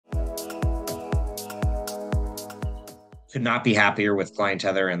Could not be happier with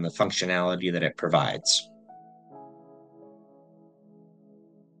ClientTether and the functionality that it provides.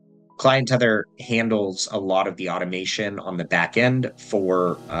 ClientTether handles a lot of the automation on the back end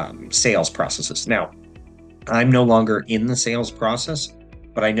for sales processes. Now, I'm no longer in the sales process,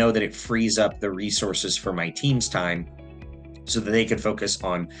 but I know that it frees up the resources for my team's time so that they could focus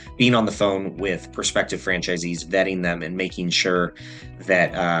on being on the phone with prospective franchisees, vetting them, and making sure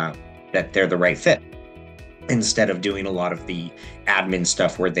that that they're the right fit, instead of doing a lot of the admin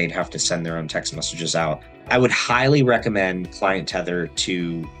stuff where they'd have to send their own text messages out. I would highly recommend ClientTether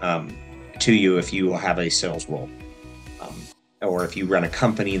to you if you have a sales role, or if you run a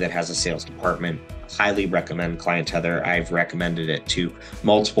company that has a sales department. Highly recommend ClientTether. I've recommended it to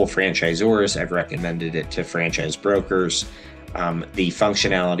multiple franchisors. I've recommended it to franchise brokers. The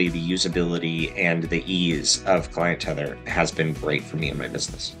functionality, the usability, and the ease of ClientTether has been great for me in my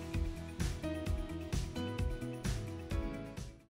business.